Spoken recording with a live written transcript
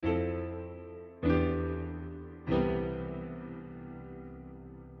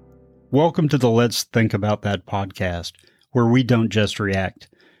Welcome to the Let's Think About That podcast, where we don't just react.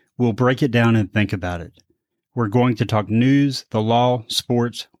 We'll break it down and think about it. We're going to talk news, the law,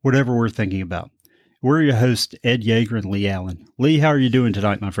 sports, whatever we're thinking about. We're your hosts, Ed Yeager and Lee Allen. Lee, how are you doing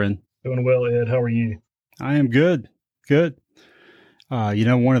tonight, my friend? Doing well, Ed. How are you? I am good. Good.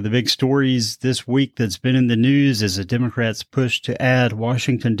 One of the big stories this week that's been in the news is the Democrats' push to add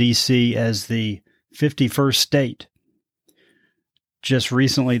Washington, D.C. as the 51st state. Just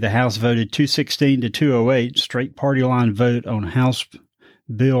recently, the House voted 216 to 208, straight party line vote on House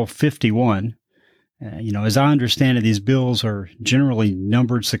Bill 51. As I understand it, these bills are generally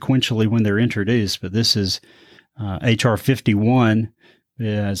numbered sequentially when they're introduced, but this is H.R. 51.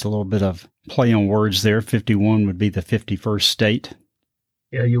 It's a little bit of play on words there. 51 would be the 51st state.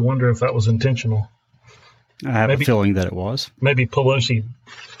 Yeah, you wonder if that was intentional. I have a feeling that it was. Maybe Pelosi,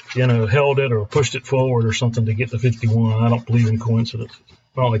 held it or pushed it forward or something to get to 51. I don't believe in coincidence.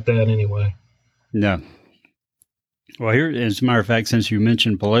 Not like that anyway. No. Well, here, as a matter of fact, since you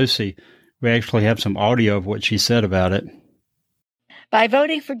mentioned Pelosi, we actually have some audio of what she said about it. By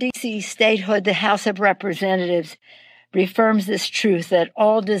voting for D.C. statehood, the House of Representatives reaffirms this truth that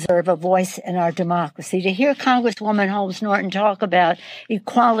all deserve a voice in our democracy. To hear Congresswoman Holmes Norton talk about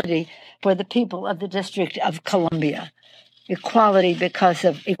equality for the people of the District of Columbia, equality because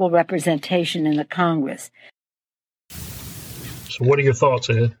of equal representation in the Congress. So what are your thoughts,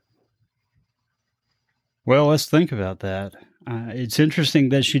 Ed? Well, let's think about that. It's interesting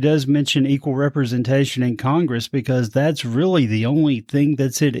that she does mention equal representation in Congress because that's really the only thing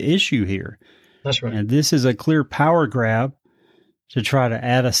that's at issue here. That's right. And this is a clear power grab to try to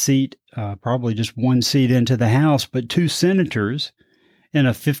add a seat, probably just one seat into the House, but two senators in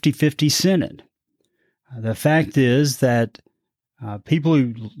a 50-50 Senate. The fact is that people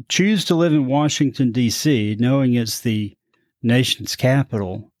who choose to live in Washington, D.C., knowing it's the nation's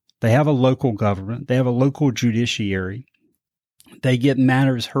capital, they have a local government, they have a local judiciary, they get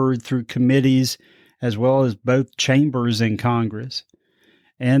matters heard through committees as well as both chambers in Congress.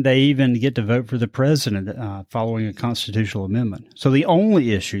 And they even get to vote for the president following a constitutional amendment. So the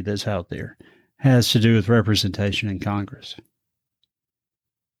only issue that's out there has to do with representation in Congress.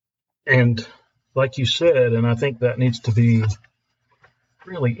 And like you said, and I think that needs to be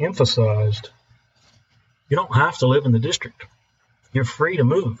really emphasized, you don't have to live in the district. You're free to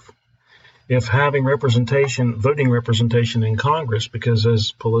move. If having voting representation in Congress, because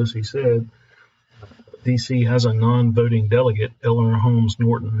as Pelosi said, D.C. has a non-voting delegate, Eleanor Holmes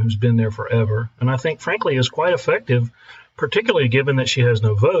Norton, who's been there forever, and I think, frankly, is quite effective, particularly given that she has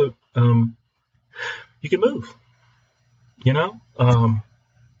no vote. You can move.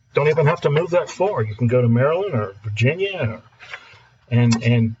 Don't even have to move that far. You can go to Maryland or Virginia,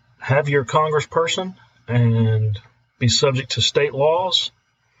 and have your congressperson and be subject to state laws.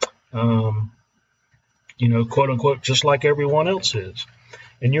 Quote unquote, just like everyone else is.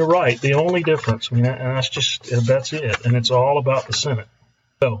 And you're right. The only difference, that's it. And it's all about the Senate.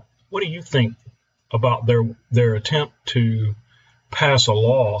 So what do you think about their attempt to pass a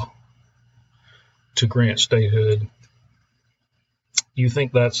law to grant statehood? Do you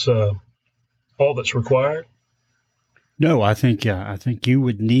think that's all that's required? No, I think you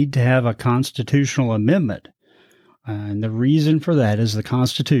would need to have a constitutional amendment. And the reason for that is the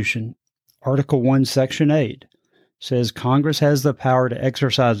Constitution, Article 1, Section 8. Says Congress has the power to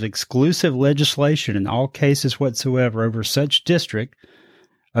exercise exclusive legislation in all cases whatsoever over such district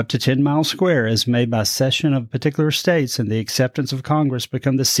up to 10 miles square as made by session of particular states and the acceptance of Congress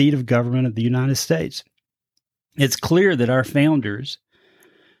become the seat of government of the United States. It's clear that our founders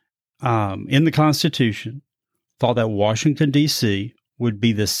in the Constitution thought that Washington, D.C. would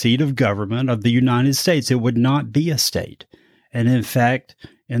be the seat of government of the United States. It would not be a state. And in fact,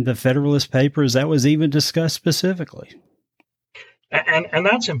 in the Federalist Papers, that was even discussed specifically. And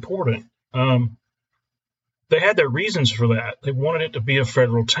that's important. They had their reasons for that. They wanted it to be a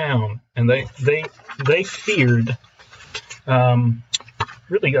federal town, and they feared,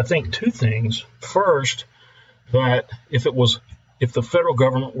 really, I think, two things. First, that if the federal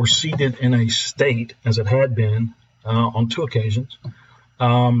government were seated in a state, as it had been on two occasions,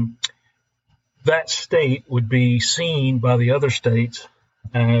 that state would be seen by the other states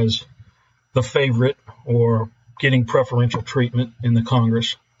as the favorite or getting preferential treatment in the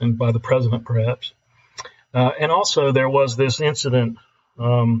Congress and by the president, perhaps. And also there was this incident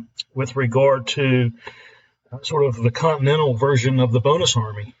with regard to sort of the continental version of the bonus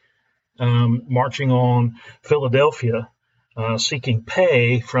army marching on Philadelphia, seeking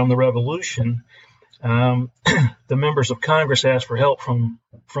pay from the revolution. The members of Congress asked for help from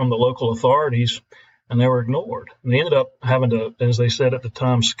the local authorities and they were ignored. And they ended up having to, as they said at the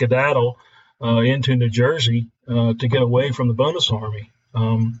time, skedaddle into New Jersey to get away from the bonus army.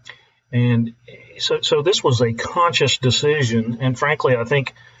 And so this was a conscious decision. And frankly, I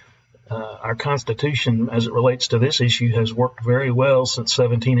think our Constitution, as it relates to this issue, has worked very well since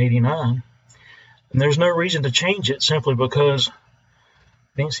 1789. And there's no reason to change it simply because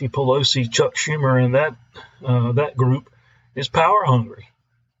Nancy Pelosi, Chuck Schumer, and that group is power hungry.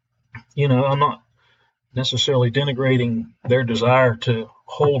 I'm not necessarily denigrating their desire to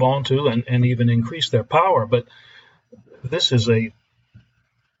hold on to and even increase their power, but this is a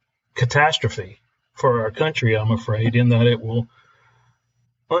catastrophe for our country, I'm afraid, in that it will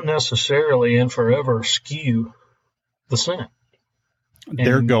unnecessarily and forever skew the Senate.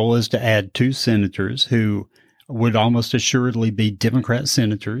 Their goal is to add 2 senators who would almost assuredly be Democrat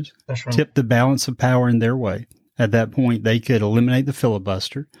senators, That's right. tip the balance of power in their way. At that point, they could eliminate the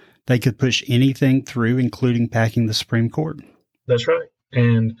filibuster. They could push anything through, including packing the Supreme Court. That's right.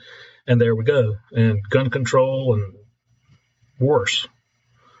 And there we go. And gun control and worse.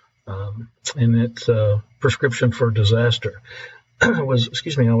 And it's a prescription for disaster. I was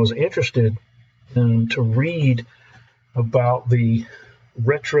interested to read about the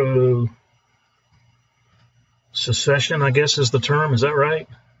retro secession, I guess is the term. Is that right?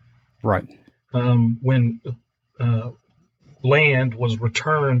 Right. When land was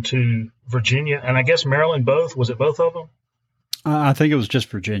returned to Virginia, and I guess Maryland both. Was it both of them? I think it was just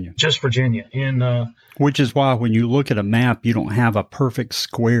Virginia. Just Virginia. Which is why when you look at a map, you don't have a perfect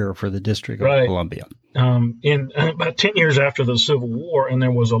square for the District of Columbia. In about 10 years after the Civil War, and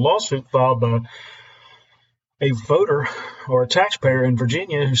there was a lawsuit filed by a voter or a taxpayer in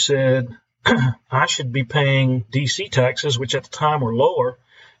Virginia who said, I should be paying D.C. taxes, which at the time were lower,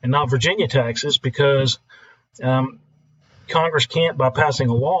 and not Virginia taxes, because Congress can't, by passing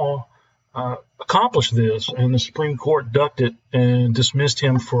a law, accomplish this. And the Supreme Court ducked it and dismissed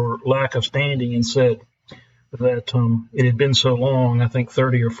him for lack of standing and said that it had been so long, I think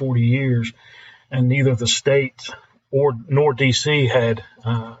 30 or 40 years, and neither the state nor D.C. had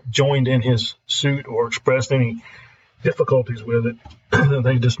joined in his suit or expressed any difficulties with it.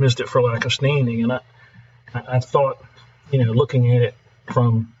 They dismissed it for lack of standing. And I thought, looking at it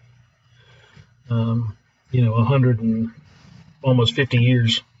from, 100 and almost 50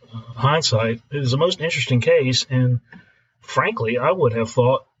 years hindsight, it is the most interesting case. And frankly, I would have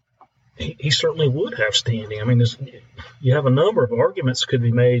thought he certainly would have standing. I mean, you have a number of arguments could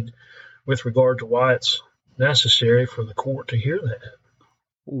be made with regard to why it's necessary for the court to hear that.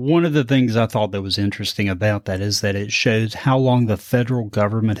 One of the things I thought that was interesting about that is that it shows how long the federal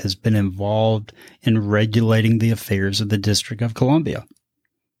government has been involved in regulating the affairs of the District of Columbia.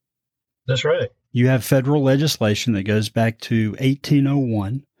 That's right. You have federal legislation that goes back to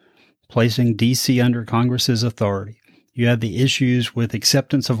 1801, placing D.C. under Congress's authority. You have the issues with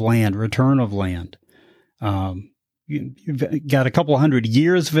acceptance of land, return of land. You've got a couple of 100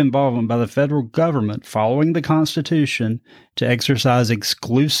 years of involvement by the federal government following the Constitution to exercise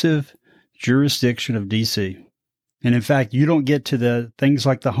exclusive jurisdiction of D.C. And in fact, you don't get to the things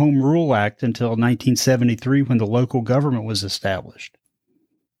like the Home Rule Act until 1973 when the local government was established.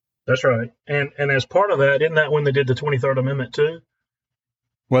 That's right. And as part of that, isn't that when they did the 23rd Amendment too?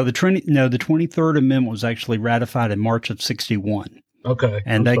 Well, the 23rd Amendment was actually ratified in March of 1961. Okay.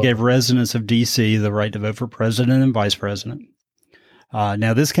 And that gave residents of D.C. the right to vote for president and vice president.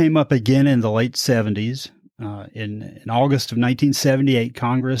 Now, this came up again in the late 70s. In August of 1978,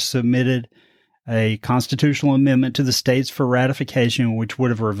 Congress submitted a constitutional amendment to the states for ratification, which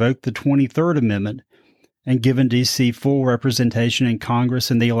would have revoked the 23rd Amendment and given D.C. full representation in Congress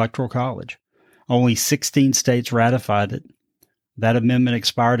and the Electoral College. Only 16 states ratified it. That amendment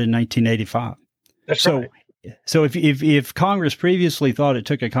expired in 1985. That's right. So if Congress previously thought it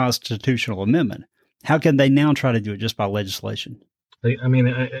took a constitutional amendment, how can they now try to do it just by legislation?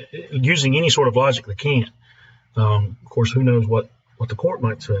 Using any sort of logic, they can't. Of course, who knows what the court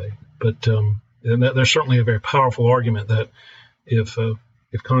might say. But there's certainly a very powerful argument that if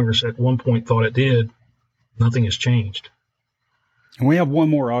Congress at one point thought it did, nothing has changed. And we have one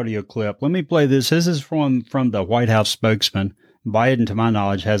more audio clip. Let me play this. This is from the White House spokesman. Biden, to my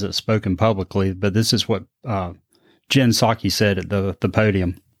knowledge, hasn't spoken publicly, but this is what Jen Psaki said at the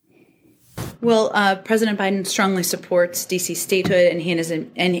podium. Well, President Biden strongly supports D.C. statehood,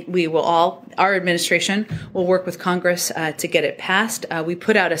 and we will our administration will work with Congress to get it passed. We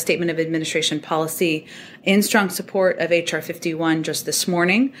put out a statement of administration policy in strong support of H.R. 51 just this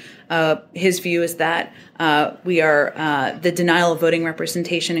morning. His view is that We are the denial of voting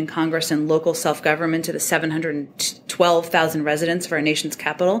representation in Congress and local self-government to the 712,000 residents of our nation's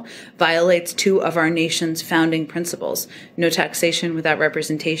capital violates two of our nation's founding principles: no taxation without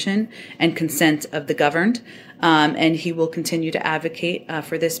representation and consent of the governed. And he will continue to advocate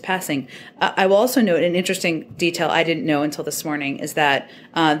for this passing. I will also note an interesting detail I didn't know until this morning is that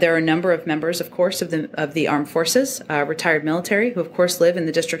there are a number of members, of course, of the armed forces, retired military, who, of course, live in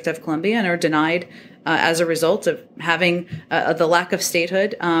the District of Columbia and are denied as a result of having the lack of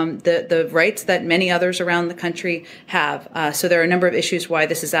statehood, the rights that many others around the country have. So there are a number of issues why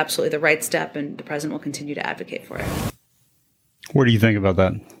this is absolutely the right step, and the president will continue to advocate for it. What do you think about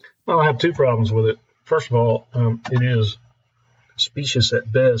that? Well, I have two problems with it. First of all, it is specious at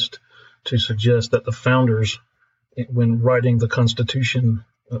best to suggest that the founders, when writing the Constitution,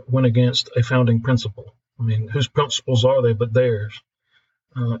 went against a founding principle. I mean, whose principles are they but theirs?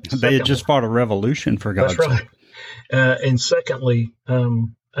 They had just fought a revolution, for God's sake. That's right. And secondly,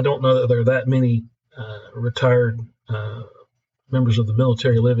 I don't know that there are that many retired members of the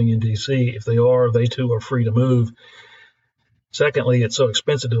military living in D.C. If they are, they too are free to move. Secondly, it's so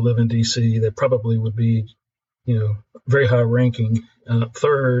expensive to live in D.C. They probably would be, very high ranking.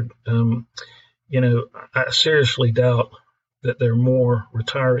 Third, I seriously doubt that there are more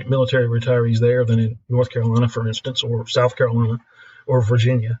military retirees there than in North Carolina, for instance, or South Carolina, or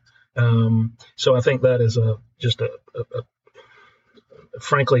Virginia. So I think that is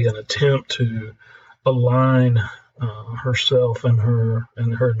frankly, an attempt to align herself and her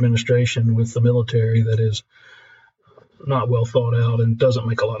administration with the military that is not well thought out and doesn't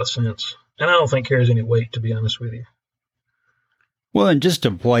make a lot of sense. And I don't think carries any weight, to be honest with you. Well, and just to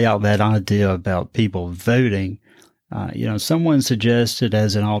play out that idea about people voting, someone suggested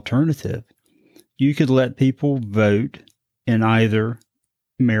as an alternative, you could let people vote in either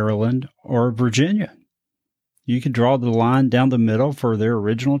Maryland or Virginia. You could draw the line down the middle for their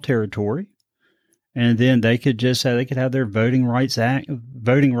original territory, and then they could just say they could have their voting rights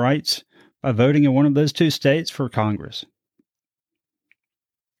by voting in one of those two states for Congress,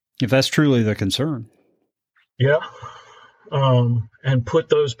 if that's truly the concern. Yeah. And put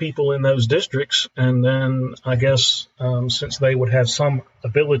those people in those districts. And then I guess since they would have some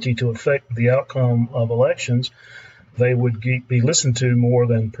ability to affect the outcome of elections, they would be listened to more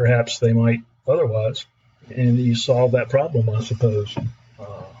than perhaps they might otherwise. And you solve that problem, I suppose.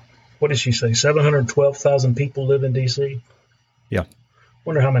 What did she say? 712,000 people live in D.C.? Yeah.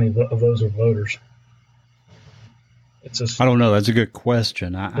 Wonder how many of those are voters. I don't know. That's a good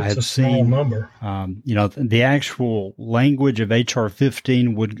question. I have seen number. The actual language of H.R.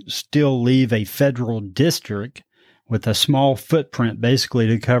 15 would still leave a federal district with a small footprint, basically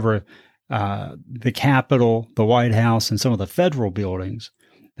to cover the Capitol, the White House, and some of the federal buildings.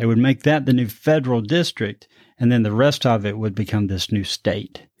 They would make that the new federal district, and then the rest of it would become this new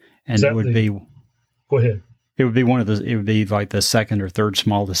state. And it would be. Go ahead. It would be it would be like the second or third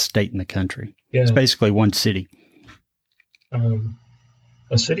smallest state in the country. Yeah. It's basically one city.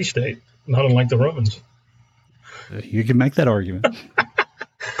 A city-state, not unlike the Romans. You can make that argument.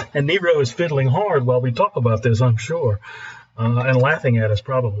 And Nero is fiddling hard while we talk about this, I'm sure, and laughing at us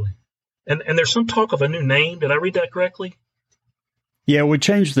probably. And there's some talk of a new name. Did I read that correctly? Yeah, we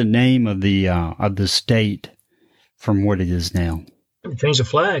changed the name of the state from what it is now. Change the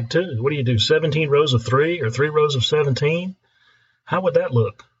flag, too. What do you do, 17 rows of 3 or 3 rows of 17? How would that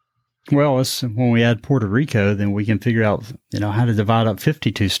look? Well, when we add Puerto Rico, then we can figure out, how to divide up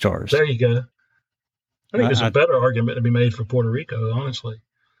 52 stars. There you go. I think there's a better argument to be made for Puerto Rico, honestly.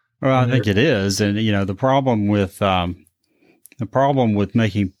 Well, I think it is. And, the problem with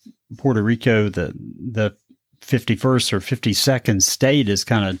making Puerto Rico the 51st or 52nd state is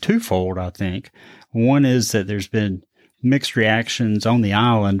kind of twofold, I think. One is that there's been mixed reactions on the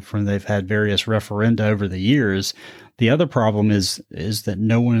island from they've had various referenda over the years. The other problem is that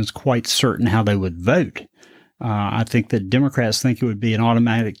no one is quite certain how they would vote. I think that Democrats think it would be an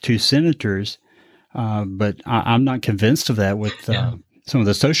automatic 2 senators, but I'm not convinced of that with some of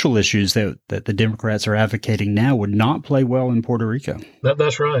the social issues that the Democrats are advocating now would not play well in Puerto Rico.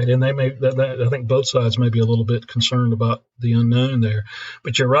 That's right. And they may, I think both sides may be a little bit concerned about the unknown there.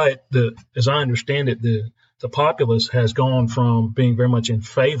 But you're right. As I understand it, the populace has gone from being very much in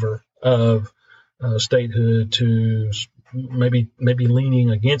favor of statehood to maybe leaning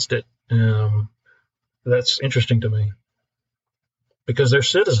against it. That's interesting to me because they're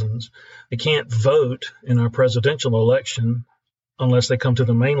citizens. They can't vote in our presidential election unless they come to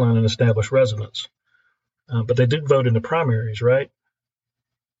the mainland and establish residence. But they do vote in the primaries, right?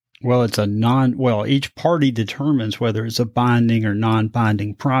 Well, each party determines whether it's a binding or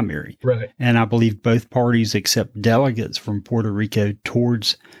non-binding primary. Right. And I believe both parties accept delegates from Puerto Rico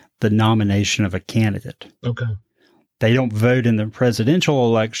towards the nomination of a candidate. Okay. They don't vote in the presidential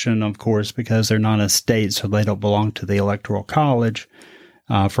election, of course, because they're not a state, so they don't belong to the Electoral College.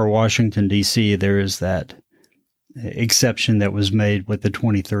 For Washington, D.C., there is that exception that was made with the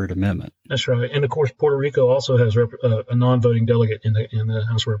 23rd Amendment. That's right. And, of course, Puerto Rico also has a non-voting delegate in the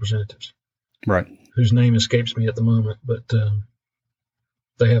House of Representatives. Right. Whose name escapes me at the moment, but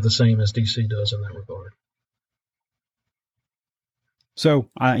they have the same as D.C. does in that regard. So,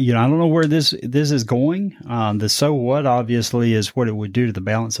 I don't know where this is going. The so what, obviously, is what it would do to the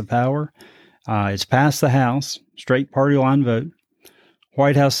balance of power. It's passed the House, straight party line vote.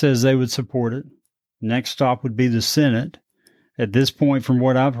 White House says they would support it. Next stop would be the Senate. At this point, from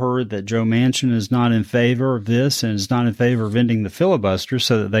what I've heard, that Joe Manchin is not in favor of this and is not in favor of ending the filibuster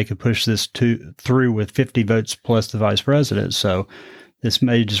so that they could push this through with 50 votes plus the vice president. So this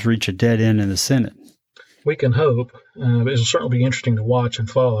may just reach a dead end in the Senate. We can hope. It'll certainly be interesting to watch and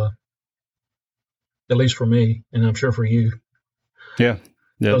follow, at least for me, and I'm sure for you. Yeah.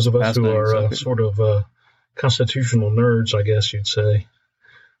 Those of us who are sort of constitutional nerds, I guess you'd say.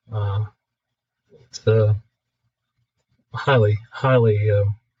 It's highly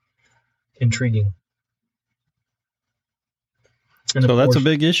intriguing. And so that's a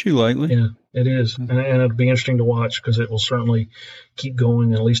big issue lately. Yeah, it is. And it'll be interesting to watch because it will certainly keep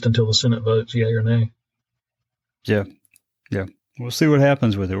going at least until the Senate votes yay or nay. Yeah. We'll see what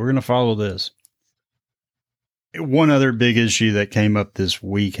happens with it. We're going to follow this. One other big issue that came up this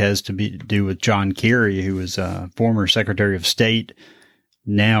week has to do with John Kerry, who was former Secretary of State,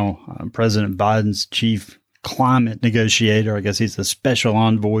 now President Biden's chief climate negotiator. I guess he's the special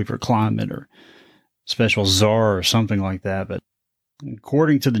envoy for climate or special czar or something like that. But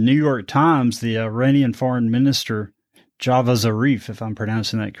according to the New York Times, the Iranian foreign minister, Javad Zarif, if I'm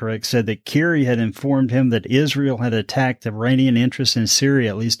pronouncing that correct, said that Kerry had informed him that Israel had attacked Iranian interests in Syria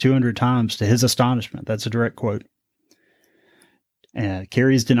at least 200 times, to his astonishment. That's a direct quote.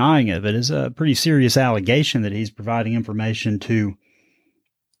 Kerry's denying it, but it's a pretty serious allegation that he's providing information to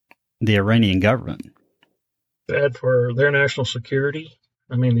the Iranian government. Bad for their national security,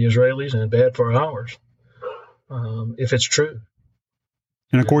 the Israelis, and bad for ours, if it's true.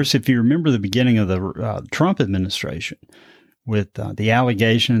 And, of course, if you remember the beginning of the Trump administration with the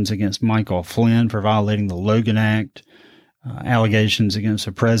allegations against Michael Flynn for violating the Logan Act, allegations against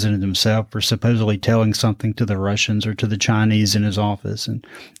the president himself for supposedly telling something to the Russians or to the Chinese in his office, and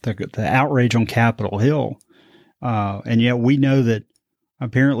the outrage on Capitol Hill. And yet we know that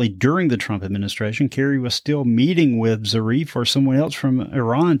apparently during the Trump administration, Kerry was still meeting with Zarif or someone else from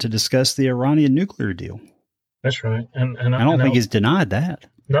Iran to discuss the Iranian nuclear deal. That's right. And I don't think he's denied that.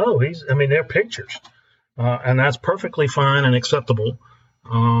 No, they're pictures. And that's perfectly fine and acceptable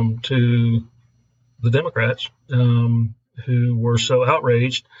to the Democrats who were so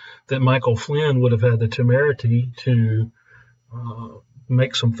outraged that Michael Flynn would have had the temerity to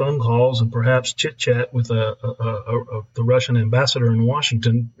make some phone calls and perhaps chit-chat with the Russian ambassador in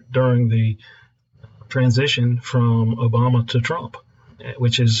Washington during the transition from Obama to Trump,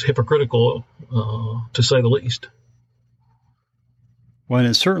 which is hypocritical, to say the least. Well, and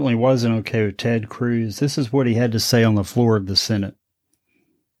it certainly wasn't okay with Ted Cruz. This is what he had to say on the floor of the Senate.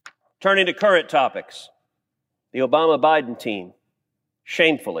 Turning to current topics, the Obama-Biden team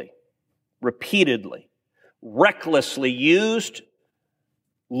shamefully, repeatedly, recklessly used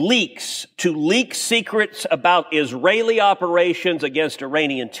leaks to leak secrets about Israeli operations against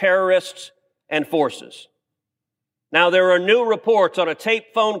Iranian terrorists and forces. Now, there are new reports on a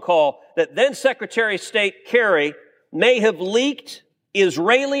taped phone call that then Secretary of State Kerry may have leaked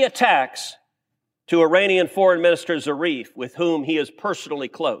Israeli attacks to Iranian Foreign Minister Zarif, with whom he is personally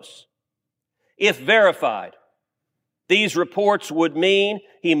close. If verified, these reports would mean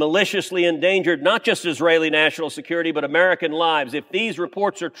he maliciously endangered not just Israeli national security, but American lives. If these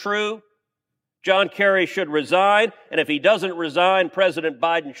reports are true, John Kerry should resign, and if he doesn't resign, President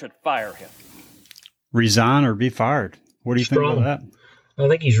Biden should fire him. Resign or be fired? What do you think about that? I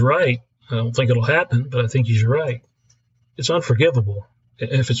think he's right. I don't think it'll happen, but I think he's right. It's unforgivable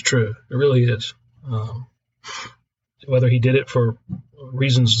if it's true. It really is. Whether he did it for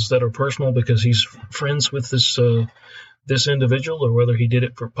reasons that are personal because he's friends with this individual, or whether he did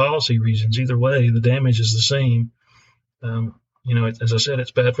it for policy reasons, either way, the damage is the same. As I said,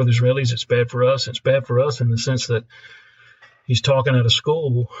 it's bad for the Israelis. It's bad for us. It's bad for us in the sense that he's talking at a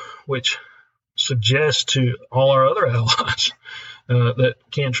school, which suggests to all our other allies that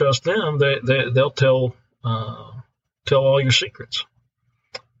can't trust them. They'll tell all your secrets.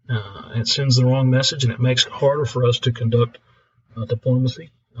 It sends the wrong message, and it makes it harder for us to conduct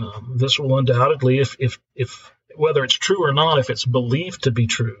diplomacy. This will undoubtedly, if whether it's true or not, if it's believed to be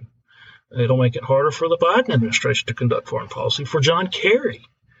true, it'll make it harder for the Biden administration to conduct foreign policy, for John Kerry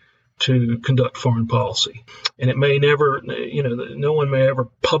to conduct foreign policy. And it may never, no one may ever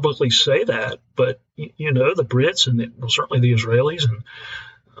publicly say that, but, the Brits and certainly the Israelis and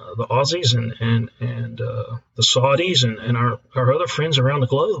the Aussies and the Saudis and our other friends around the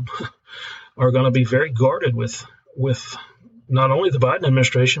globe are going to be very guarded with not only the Biden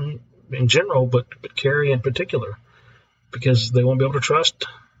administration in general, but Kerry in particular, because they won't be able to trust.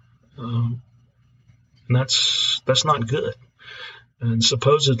 And that's not good. And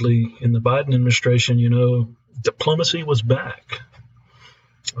supposedly in the Biden administration, diplomacy was back.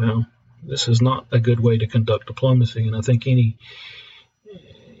 Well, this is not a good way to conduct diplomacy, and I think any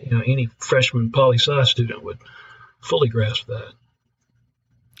freshman poli-sci student would fully grasp that.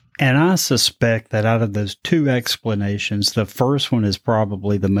 And I suspect that out of those two explanations, the first one is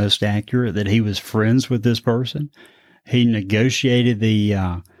probably the most accurate, that he was friends with this person. He negotiated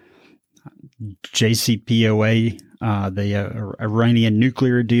the JCPOA, the Iranian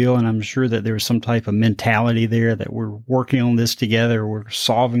nuclear deal, and I'm sure that there was some type of mentality there that we're working on this together. We're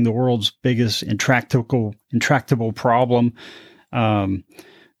solving the world's biggest intractable problem. The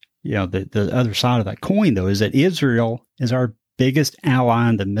other side of that coin, though, is that Israel is our biggest ally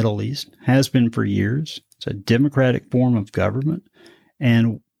in the Middle East, has been for years. It's a democratic form of government,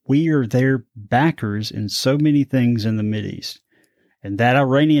 and we are their backers in so many things in the Mideast. And that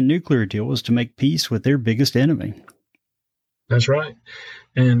Iranian nuclear deal was to make peace with their biggest enemy. That's right.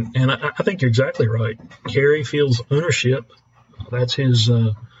 And I think you're exactly right. Kerry feels ownership. That's his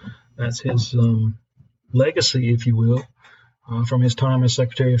legacy, if you will, from his time as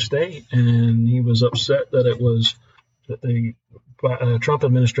Secretary of State. And he was upset that the Trump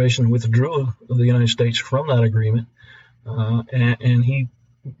administration withdrew the United States from that agreement. And he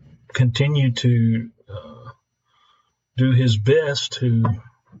continued to do his best to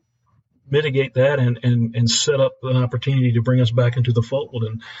mitigate that and set up an opportunity to bring us back into the fold,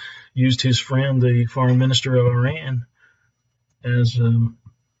 and used his friend, the foreign minister of Iran, as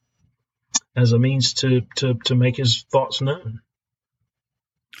a means to make his thoughts known.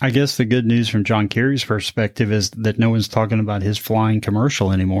 I guess the good news from John Kerry's perspective is that no one's talking about his flying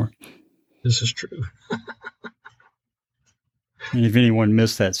commercial anymore. This is true. And if anyone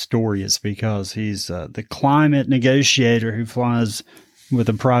missed that story, it's because he's the climate negotiator who flies with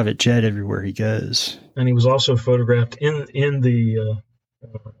a private jet everywhere he goes. And he was also photographed in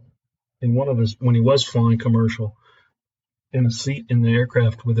one of his, when he was flying commercial, in a seat in the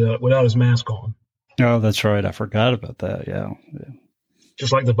aircraft without his mask on. Oh, that's right. I forgot about that. Yeah.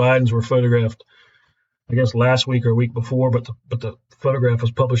 Just like the Bidens were photographed, I guess last week or a week before, but the photograph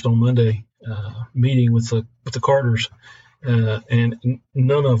was published on Monday, meeting with the Carters. And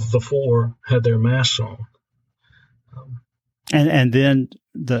none of the four had their masks on. And then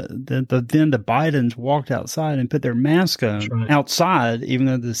the Bidens walked outside and put their mask on outside, even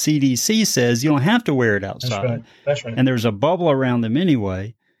though the CDC says you don't have to wear it outside. That's right. And there's a bubble around them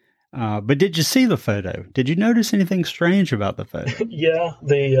anyway. But did you see the photo? Did you notice anything strange about the photo? Yeah,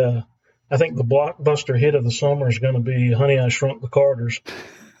 I think the blockbuster hit of the summer is going to be Honey, I Shrunk the Carters.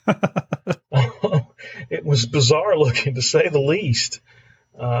 It was bizarre looking, to say the least.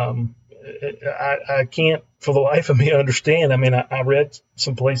 I can't for the life of me understand. I mean, I read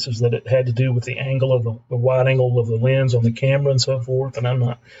some places that it had to do with the angle of the wide angle of the lens on the camera and so forth, and I'm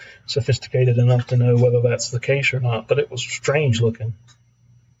not sophisticated enough to know whether that's the case or not, but it was strange looking.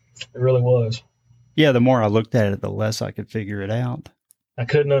 It really was. Yeah, the more I looked at it, the less I could figure it out. I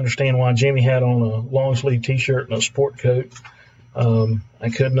couldn't understand why Jimmy had on a long sleeve T-shirt and a sport coat. I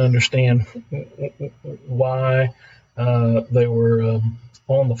couldn't understand why they were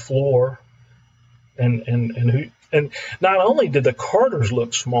on the floor, and not only did the Carters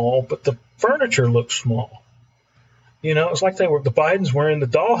look small, but the furniture looked small. It's like the Bidens were in the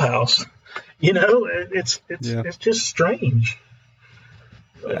dollhouse. It's just strange.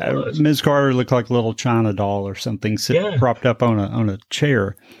 Ms. Carter looked like a little China doll or something, propped up on a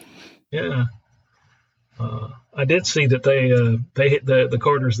chair. Yeah. I did see that the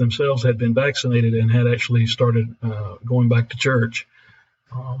Carters themselves had been vaccinated and had actually started going back to church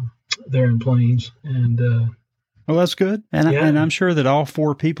there in Plains. And well, that's good. And I'm sure that all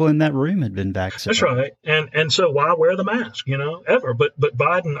four people in that room had been vaccinated. That's right. And so why wear the mask? Ever? But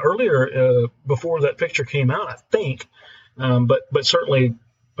Biden earlier, before that picture came out, I think, but certainly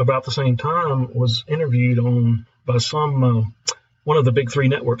about the same time, was interviewed by some one of the big three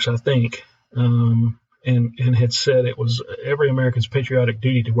networks, I think. and had said it was every American's patriotic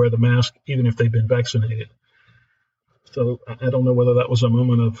duty to wear the mask, even if they've been vaccinated. So I don't know whether that was a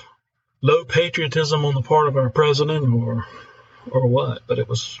moment of low patriotism on the part of our president or what, but it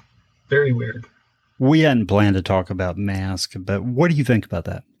was very weird. We hadn't planned to talk about masks, but what do you think about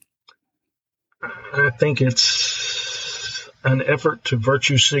that? I think it's an effort to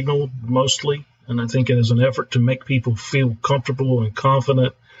virtue signal mostly, and I think it is an effort to make people feel comfortable and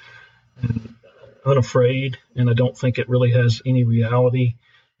confident and unafraid, and I don't think it really has any reality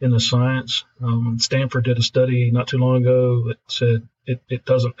in the science. Stanford did a study not too long ago that said it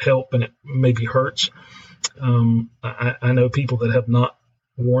doesn't help and it maybe hurts. I know people that have not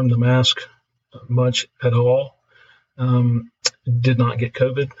worn the mask much at all, did not get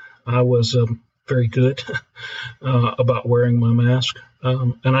COVID. I was very good about wearing my mask,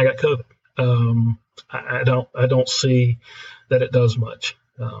 and I got COVID. I don't see that it does much.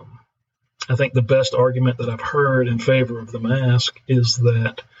 I think the best argument that I've heard in favor of the mask is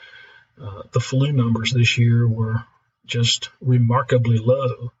that the flu numbers this year were just remarkably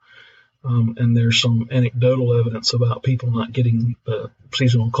low. And there's some anecdotal evidence about people not getting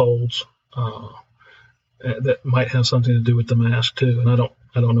seasonal colds that might have something to do with the mask too. And I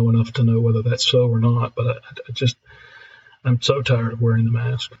don't know enough to know whether that's so or not. But I'm so tired of wearing the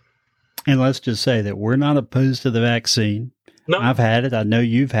mask. And let's just say that we're not opposed to the vaccine. No. I've had it. I know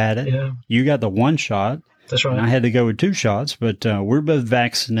you've had it. Yeah. You got the one shot. That's right. And I had to go with 2 shots, but we're both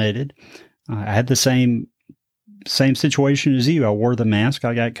vaccinated. I had the same situation as you. I wore the mask.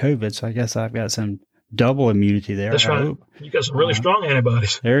 I got COVID, so I guess I've got some double immunity there. That's right. You got some really strong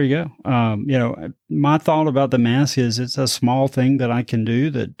antibodies. There you go. My thought about the mask is it's a small thing that I can do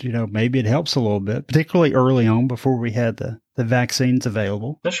that, maybe it helps a little bit, particularly early on before we had the vaccines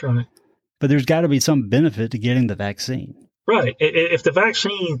available. That's right. But there's got to be some benefit to getting the vaccine. Right. If the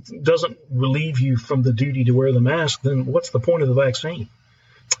vaccine doesn't relieve you from the duty to wear the mask, then what's the point of the vaccine?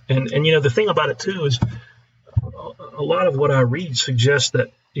 And the thing about it, too, is a lot of what I read suggests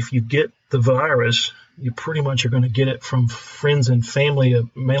that if you get the virus, you pretty much are going to get it from friends and family,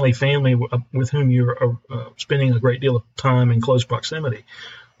 mainly family with whom you're spending a great deal of time in close proximity.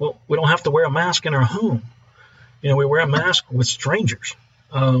 Well, we don't have to wear a mask in our home. We wear a mask with strangers.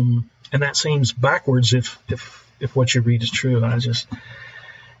 And that seems backwards if what you read is true. I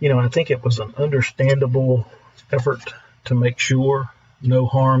think it was an understandable effort to make sure no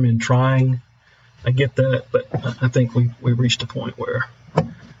harm in trying. I get that, but I think we reached a point where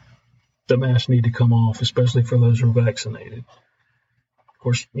the masks need to come off, especially for those who are vaccinated. Of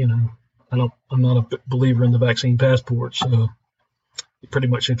course, I'm not a believer in the vaccine passport, so pretty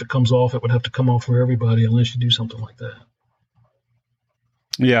much if it comes off, it would have to come off for everybody unless you do something like that.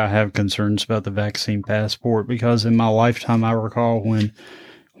 Yeah, I have concerns about the vaccine passport because in my lifetime, I recall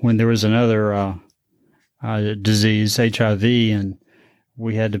when there was another disease, HIV, and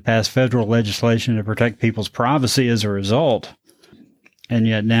we had to pass federal legislation to protect people's privacy as a result. And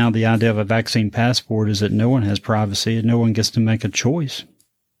yet now the idea of a vaccine passport is that no one has privacy and no one gets to make a choice.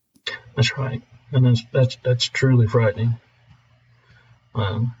 That's right. And that's truly frightening.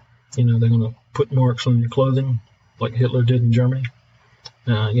 They're going to put marks on your clothing like Hitler did in Germany.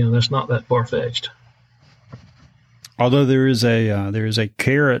 That's not that far-fetched. Although there is a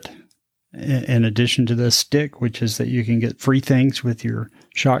carrot in addition to the stick, which is that you can get free things with your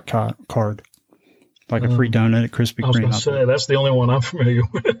shot card, like a free donut at Krispy Kreme. I was going to say, that's the only one I'm familiar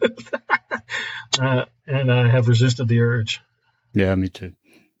with. And I have resisted the urge. Yeah, me too.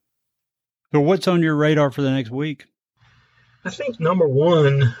 So what's on your radar for the next week? I think number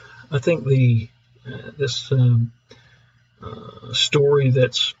one, this story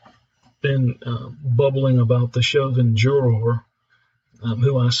that's been bubbling about the Chauvin juror,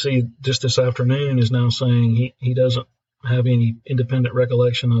 who I see just this afternoon is now saying he doesn't have any independent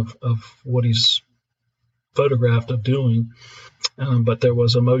recollection of what he's photographed of doing. But there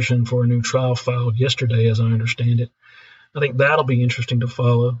was a motion for a new trial filed yesterday, as I understand it. I think that'll be interesting to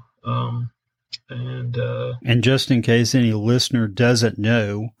follow. And just in case any listener doesn't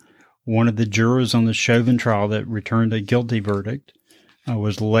know, one of the jurors on the Chauvin trial that returned a guilty verdict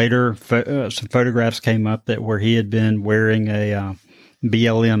was later, some photographs came up that where he had been wearing a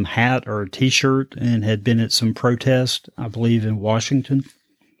BLM hat or a T-shirt and had been at some protest, I believe, in Washington.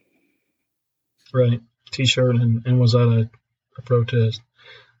 Right. T-shirt and was at a protest.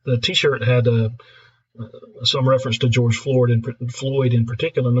 The T-shirt had some reference to George Floyd in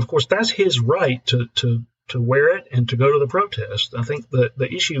particular. And, of course, that's his right to wear it and to go to the protest. I think the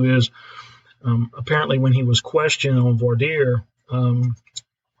issue is apparently when he was questioned on voir dire,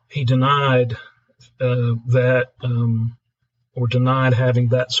 he denied that or denied having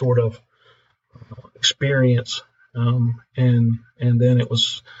that sort of experience. And then it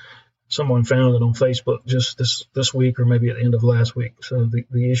was someone found it on Facebook just this week or maybe at the end of last week. So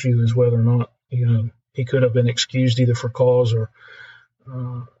the issue is whether or not, he could have been excused either for cause or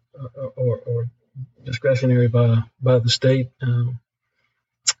discretionary by the state, by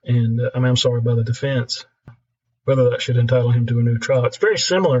the defense, whether that should entitle him to a new trial. It's very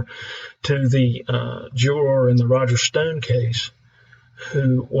similar to the juror in the Roger Stone case,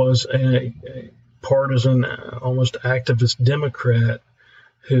 who was a partisan, almost activist Democrat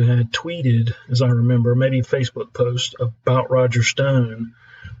who had tweeted, as I remember, maybe a Facebook post about Roger Stone,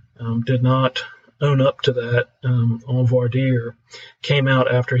 did not own up to that en voir dire, came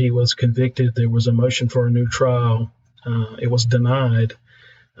out after he was convicted. There was a motion for a new trial. It was denied.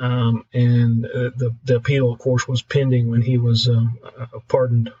 And the appeal, of course, was pending when he was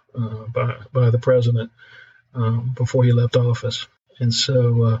pardoned by the president before he left office. And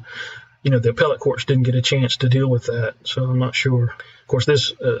so, the appellate courts didn't get a chance to deal with that. So I'm not sure. Of course,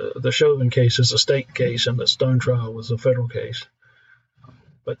 the Chauvin case is a state case, and the Stone trial was a federal case.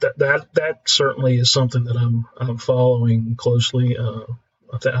 But that certainly is something that I'm following closely.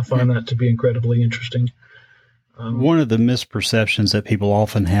 I find that to be incredibly interesting. One of the misperceptions that people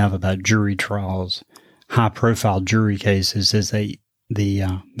often have about jury trials, high-profile jury cases, is the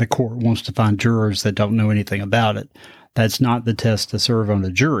court wants to find jurors that don't know anything about it. That's not the test to serve on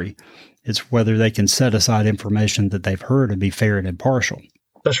a jury. It's whether they can set aside information that they've heard and be fair and impartial.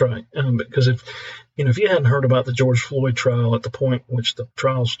 That's right. Because if you hadn't heard about the George Floyd trial at the point which the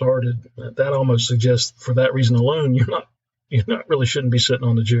trial started, that almost suggests, for that reason alone, you're not really shouldn't be sitting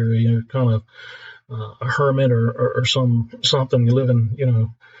on the jury. You're kind of a hermit or something. You're living,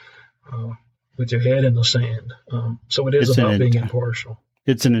 with your head in the sand. So it is about being impartial.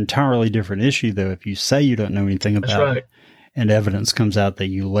 It's an entirely different issue, though, if you say you don't know anything about it, and evidence comes out that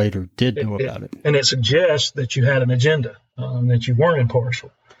you later did know about it. And it suggests that you had an agenda, that you weren't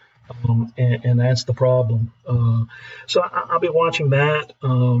impartial. And that's the problem. So I'll be watching that.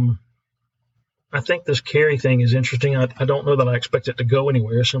 I think this Kerry thing is interesting. I don't know that I expect it to go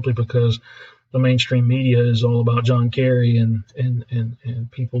anywhere, simply because the mainstream media is all about John Kerry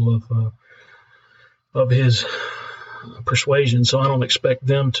and people of his persuasion. So I don't expect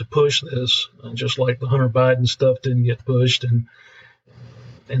them to push this, just like the Hunter Biden stuff didn't get pushed and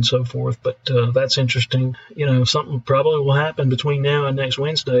so forth. But that's interesting. Something probably will happen between now and next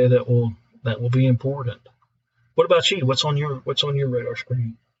Wednesday that will be important. What about you? What's on your radar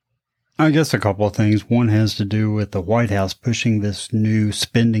screen? I guess a couple of things. One has to do with the White House pushing this new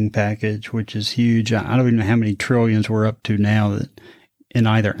spending package, which is huge. I don't even know how many trillions we're up to now that in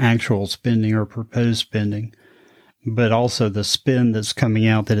either actual spending or proposed spending, but also the spin that's coming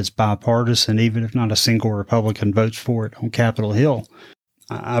out that it's bipartisan, even if not a single Republican votes for it on Capitol Hill.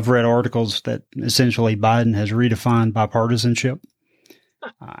 I've read articles that essentially Biden has redefined bipartisanship.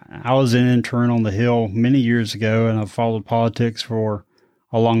 I was an intern on the Hill many years ago, and I've followed politics for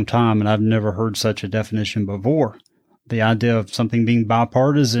a long time, and I've never heard such a definition before. The idea of something being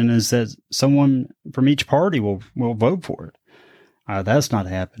bipartisan is that someone from each party will vote for it. That's not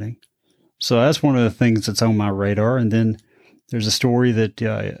happening. So that's one of the things that's on my radar. And then there's a story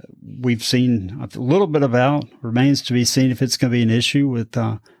that we've seen a little bit about, remains to be seen if it's going to be an issue, with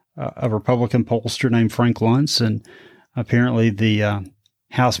a Republican pollster named Frank Luntz. And apparently the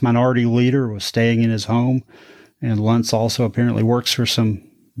House Minority Leader was staying in his home. And Luntz also apparently works for some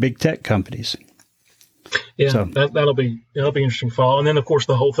big tech companies. Yeah, so that'll be interesting fall. And then, of course,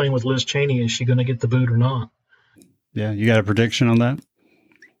 the whole thing with Liz Cheney, is she going to get the boot or not? Yeah, you got a prediction on that?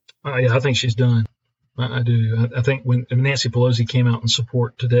 Yeah, I think she's done. I do. I think when Nancy Pelosi came out in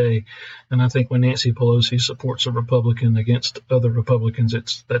support today, and I think when Nancy Pelosi supports a Republican against other Republicans,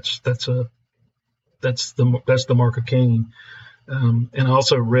 that's the mark of Cain. And I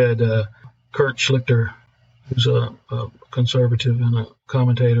also read Kurt Schlichter, who's a conservative and a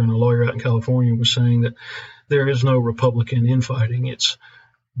commentator and a lawyer out in California, was saying that there is no Republican infighting. It's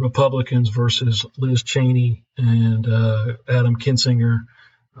Republicans versus Liz Cheney and Adam Kinzinger,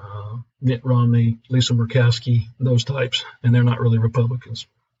 Mitt Romney, Lisa Murkowski, those types, and they're not really Republicans.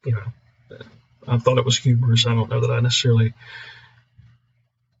 I thought it was humorous. I don't know that I necessarily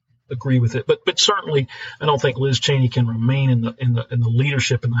agree with it, but certainly I don't think Liz Cheney can remain in the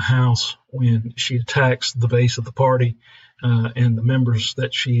leadership in the House when she attacks the base of the party and the members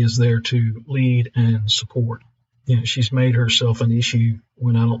that she is there to lead and support. She's made herself an issue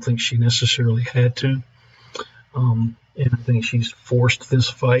when I don't think she necessarily had to. And I think she's forced this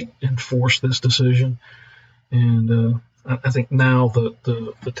fight and forced this decision. And I think now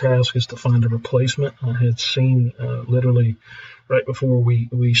the task is to find a replacement. I had seen literally right before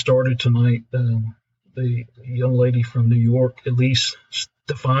we started tonight, the young lady from New York, Elise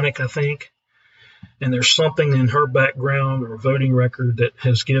Stefanik, I think. And there's something in her background or voting record that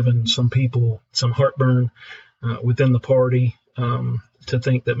has given some people some heartburn within the party to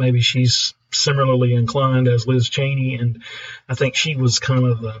think that maybe she's similarly inclined as Liz Cheney. And I think she was kind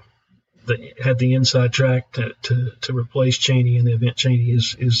of had the inside track to replace Cheney in the event Cheney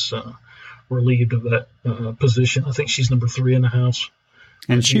is relieved of that position. I think she's number 3 in the House.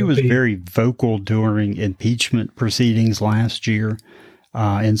 And she was very vocal during impeachment proceedings last year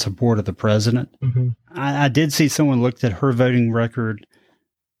in support of the president. Mm-hmm. I did see someone looked at her voting record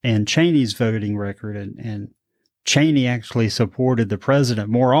and Cheney's voting record, and Cheney actually supported the president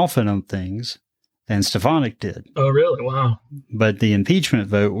more often on things than Stefanik did. Oh, really? Wow. But the impeachment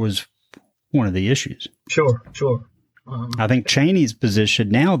vote was one of the issues. Sure. I think Cheney's position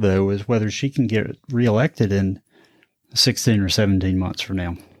now, though, is whether she can get reelected in 16 or 17 months from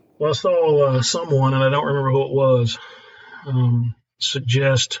now. Well, I saw someone, and I don't remember who it was,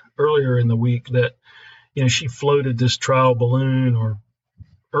 suggest earlier in the week that, she floated this trial balloon or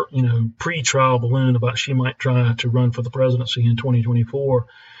pre-trial balloon about she might try to run for the presidency in 2024.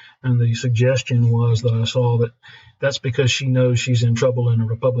 And the suggestion was that I saw that that's because she knows she's in trouble in a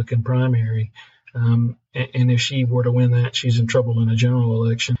Republican primary. And if she were to win that, she's in trouble in a general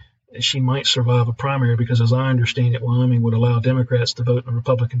election. She might survive a primary because, as I understand it, Wyoming would allow Democrats to vote in a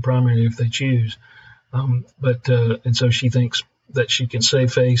Republican primary if they choose. And so she thinks that she can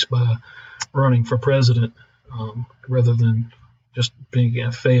save face by running for president rather than just being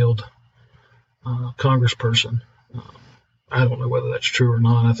a failed congressperson. I don't know whether that's true or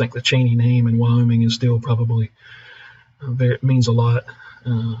not. I think the Cheney name in Wyoming is still probably means a lot.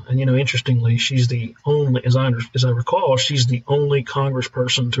 And interestingly, she's the only, as I recall, she's the only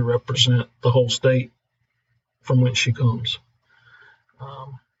congressperson to represent the whole state from whence she comes.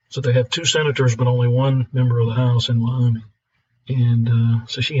 So they have 2 senators, but only 1 member of the House in Wyoming, and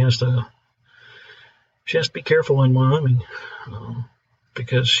so she has to be careful in Wyoming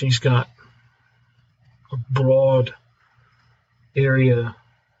because she's got a broad area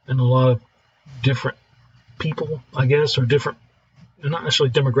and a lot of different people, I guess, or different. Not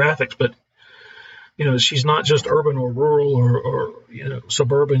necessarily demographics, but she's not just urban or rural or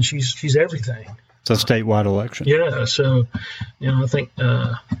suburban. She's everything. It's a statewide election. Yeah, so I think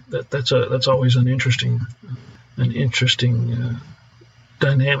that's always an interesting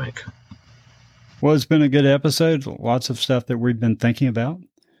dynamic. Well, it's been a good episode. Lots of stuff that we've been thinking about.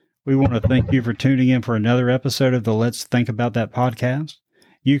 We want to thank you for tuning in for another episode of the Let's Think About That podcast.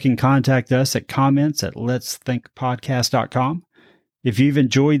 You can contact us at comments@letsthinkpodcast.com. If you've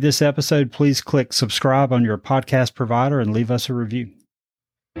enjoyed this episode, please click subscribe on your podcast provider and leave us a review.